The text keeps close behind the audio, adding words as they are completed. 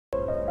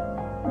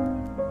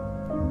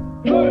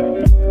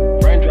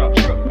Raindrop,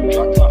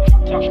 drop top,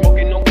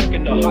 smoking, no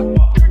cooking the hot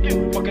pot.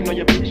 Fucking on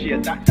your bitch, yeah,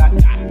 that.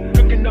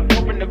 Cooking up,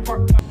 open the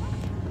park.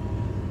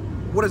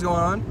 What is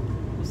going on?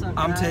 What's up,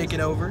 I'm guys?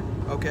 taking over,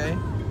 okay?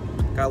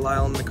 Got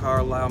Lyle in the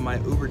car, Lyle, my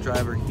Uber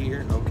driver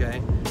here,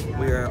 okay?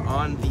 We are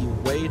on the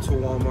way to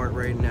Walmart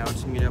right now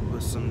to meet up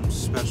with some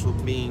special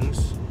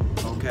beings,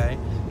 okay?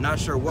 Not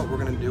sure what we're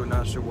gonna do,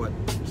 not sure what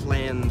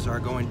plans are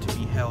going to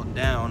be held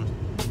down,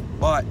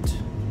 but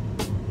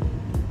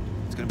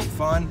it's gonna be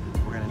fun.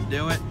 We're gonna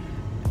do it.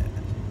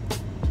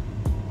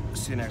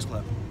 See you next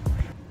clip.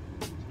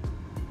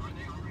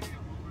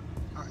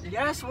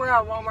 Yes, we're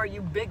at Walmart,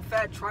 you big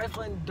fat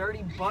trifling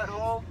dirty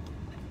butthole.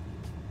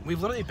 We've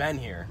literally been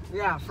here.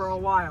 Yeah, for a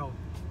while.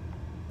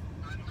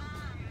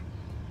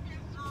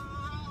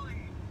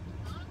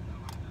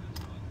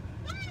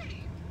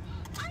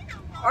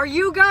 Are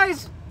you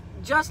guys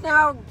just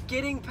now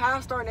getting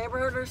past our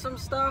neighborhood or some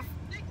stuff?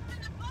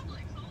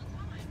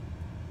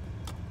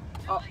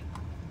 Oh,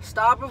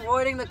 stop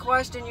avoiding the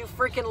question, you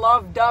freaking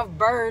love dove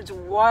birds.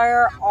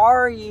 Where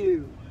are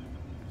you?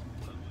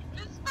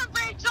 This is for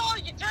Rachel,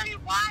 you dirty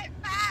white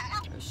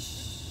fat.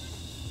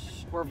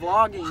 Shh. We're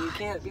vlogging, you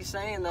can't be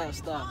saying that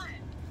stuff.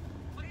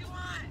 What do you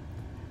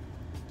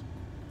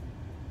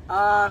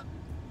want?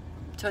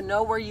 To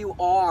know where you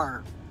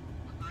are.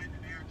 Behind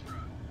an air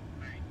truck.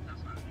 Right?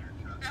 That's not an air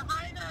truck.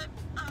 Behind a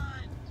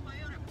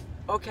Toyota.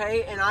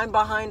 Okay, and I'm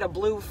behind a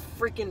blue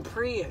freaking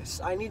Prius.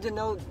 I need to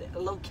know the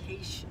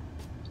location.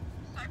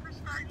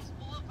 Cypress Gardens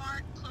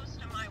Boulevard, close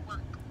to my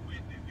work.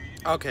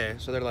 Okay,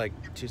 so they're like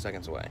 2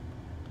 seconds away.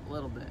 A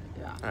little bit,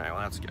 yeah. All right,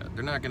 well, that's good.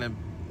 They're not gonna,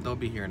 they'll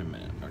be here in a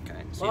minute,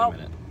 okay? See you Well, in a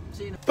minute.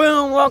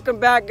 Boom, welcome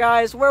back,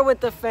 guys. We're with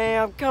the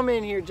fam. Come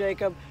in here,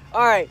 Jacob.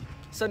 All right,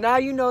 so now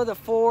you know the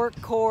 4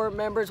 core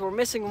members. We're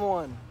missing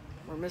one.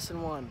 We're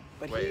missing one.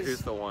 But Wait, who's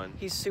the one?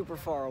 He's super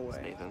far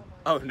away. Nathan.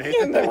 Oh,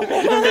 Nathan.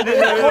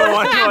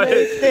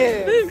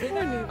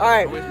 All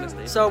right,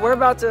 so we're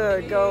about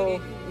to go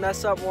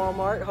mess up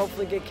Walmart,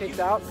 hopefully get kicked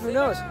out. Who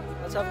knows?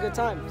 Let's have a good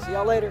time. See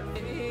y'all later.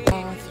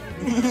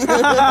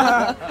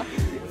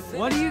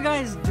 What are you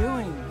guys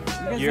doing?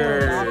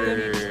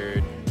 You're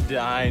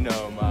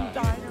dynamite.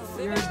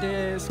 You're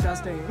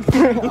disgusting.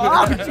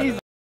 Oh, jeez.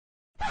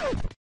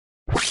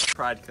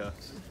 Pride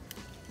cuffs.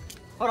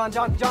 Hold on,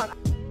 John.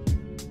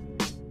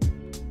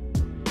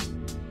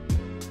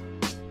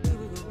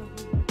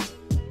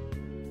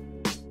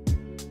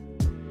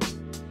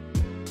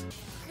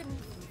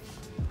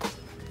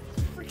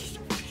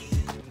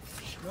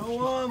 Go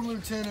on,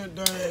 Lieutenant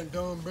Dan,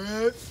 dumb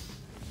bitch.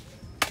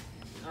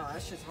 Oh,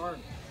 that shit's hard.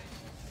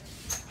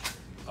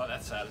 Oh,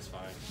 that's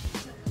satisfying.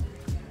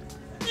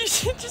 You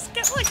should just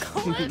get like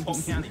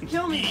clips.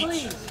 Kill me,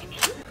 please.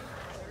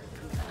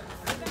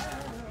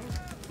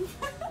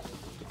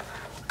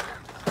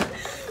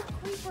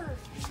 Creeper.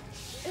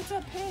 It's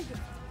a pig.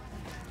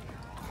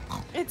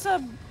 It's a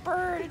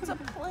bird. It's a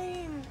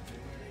plane.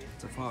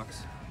 It's a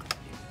fox.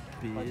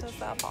 What Bitch. does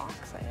that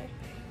box say?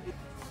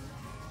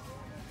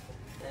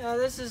 Yeah,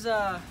 this is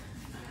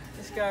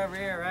this guy over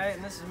here, right?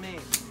 And this is me.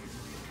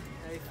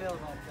 How do you feel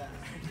about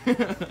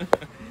that?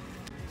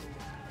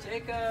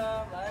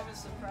 Jacob, I have a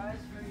surprise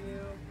for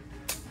you.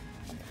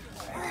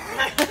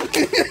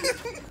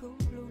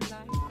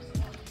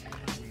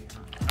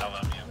 I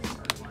love you.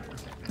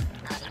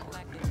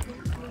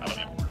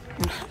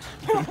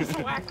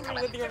 Whack me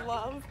with your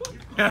love.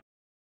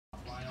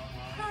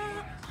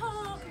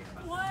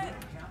 What?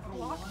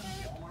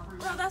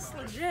 Bro, that's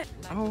legit.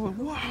 Oh,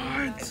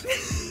 what?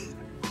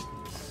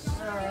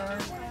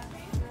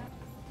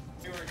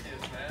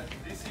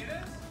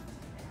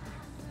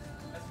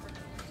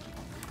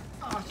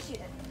 Oh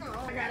shit.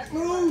 Oh, I gotta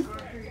move.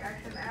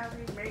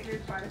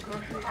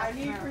 I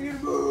need for you to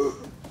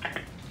move.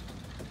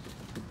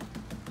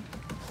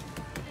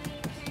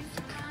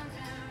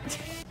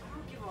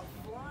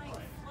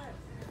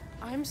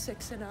 I'm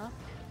 6 and up.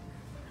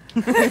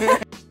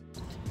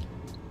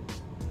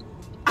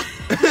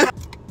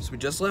 So we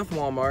just left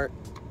Walmart.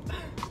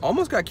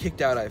 Almost got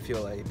kicked out, I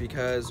feel like,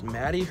 because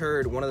Maddie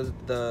heard one of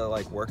the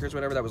like workers,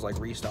 whatever, that was like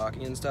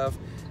restocking and stuff,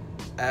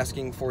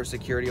 asking for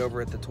security over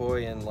at the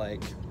toy and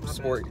like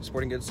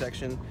sporting goods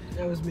section.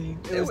 That was me.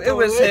 It was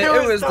the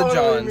totally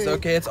Johns, me.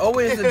 okay? It's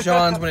always the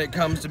Johns when it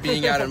comes to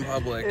being out in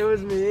public. It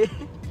was me.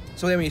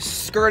 So then we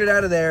skirted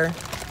out of there,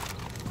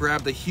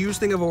 grabbed a huge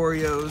thing of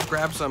Oreos,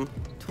 grabbed some.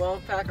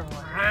 12-pack of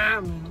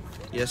ramen.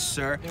 Yes,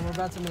 sir. And we're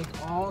about to make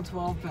all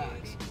 12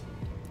 packs.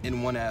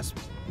 In one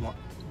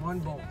One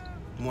bowl.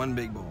 one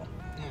big bowl.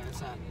 Yeah, that's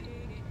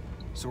happening.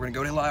 So we're gonna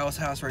go to Lyle's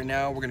house right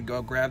now. We're gonna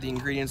go grab the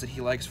ingredients that he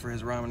likes for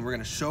his ramen. We're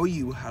gonna show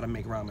you how to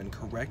make ramen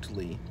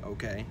correctly,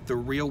 okay? The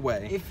real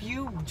way. If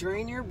you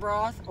drain your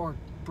broth or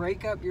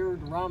break up your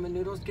ramen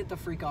noodles, get the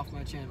freak off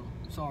my channel.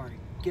 Sorry.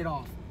 Get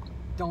off.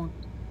 Don't.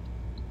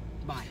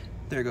 Bye.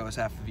 There goes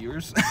half the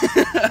viewers.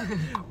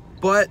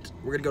 But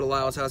we're gonna go to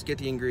Lyle's house, get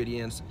the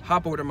ingredients,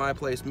 hop over to my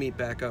place, meet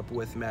back up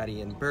with Maddie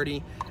and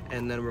Birdie,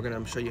 and then we're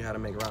gonna show you how to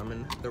make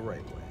ramen the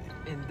right way.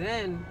 And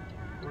then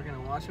we're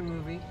gonna watch a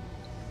movie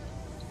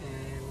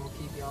and we'll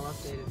keep y'all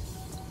updated.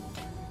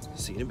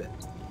 See you in a bit.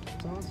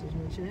 Sausage,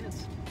 no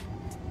chance.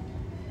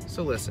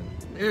 So listen,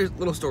 there's a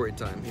little story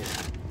time here.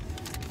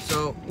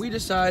 So we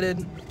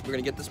decided we're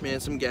gonna get this man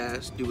some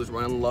gas. Dude was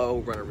running low,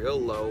 running real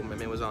low. My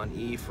man was on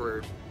E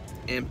for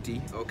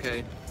empty,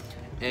 okay?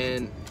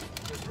 And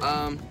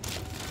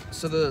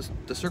so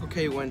the Circle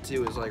K we went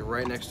to is like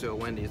right next to a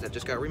Wendy's that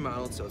just got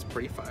remodeled, so it's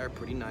pretty fire,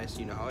 pretty nice,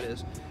 you know how it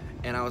is.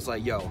 And I was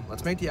like, yo,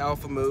 let's make the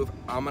alpha move.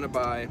 I'm gonna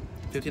buy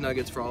 50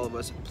 nuggets for all of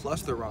us,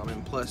 plus the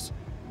ramen, plus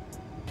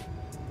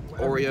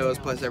Oreos,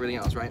 plus everything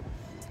else, right?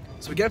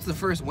 So we get up to the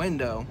first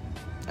window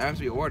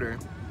after we order.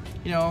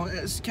 You know,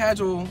 it's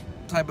casual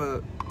type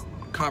of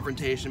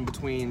confrontation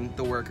between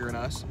the worker and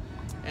us.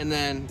 And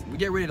then we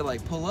get ready to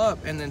like pull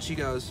up, and then she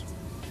goes,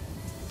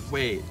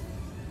 wait,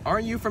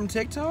 aren't you from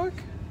TikTok?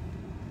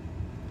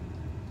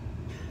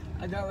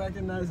 I got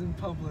recognized in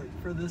public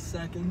for the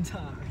second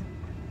time.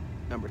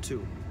 Number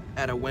 2,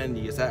 at a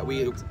Wendy's that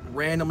we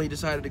randomly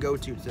decided to go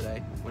to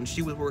today when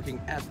she was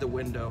working at the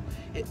window.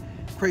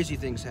 Crazy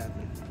things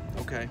happen,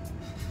 okay?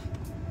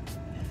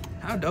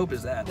 How dope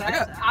is that?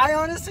 I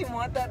honestly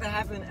want that to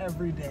happen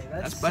every day.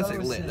 That's like so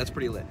lit. sick. That's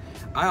pretty lit.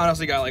 I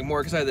honestly got like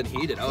more excited than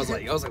he did. I was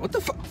like, what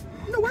the fuck?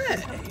 No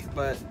way.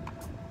 But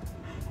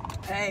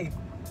hey,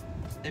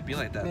 it'd be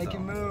like that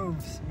making though.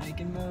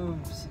 making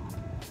moves.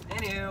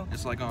 Anywho,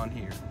 It's like on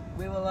here.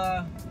 we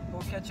will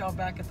we'll catch y'all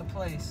back at the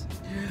place.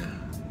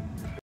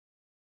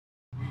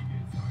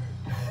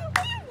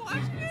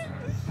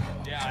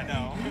 Yeah, I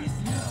know.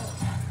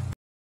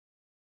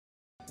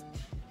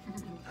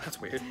 That's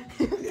weird.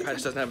 Guy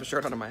just doesn't have a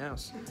shirt on in my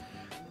house.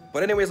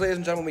 But anyways, ladies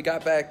and gentlemen, we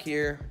got back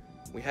here.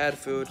 We had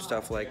food,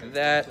 stuff like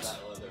that.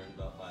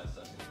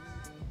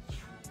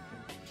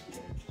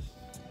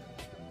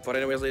 But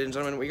anyways, ladies and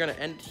gentlemen, we're gonna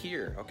end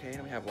here, okay?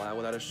 And we have Lyle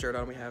without a shirt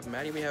on, we have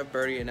Maddie, we have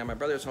Birdie, and now my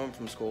brother's home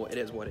from school. It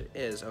is what it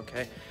is,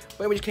 okay?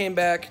 But we just came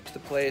back to the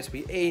place,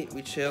 we ate,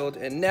 we chilled,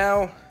 and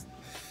now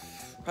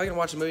probably gonna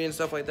watch a movie and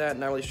stuff like that.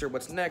 Not really sure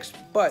what's next,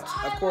 but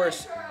of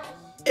course,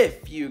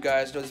 if you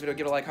guys enjoyed this video,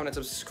 give it a like, comment,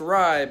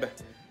 subscribe.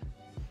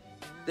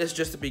 This is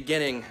just the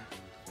beginning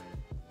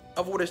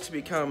of what is to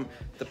become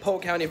the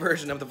Polk County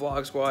version of the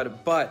Vlog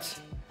Squad, but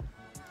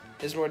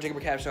this is Roy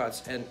Jacob Cap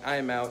Shots, and I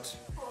am out.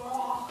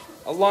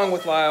 Along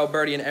with Lyle,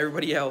 Birdie, and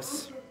everybody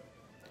else.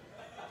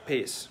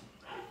 Peace.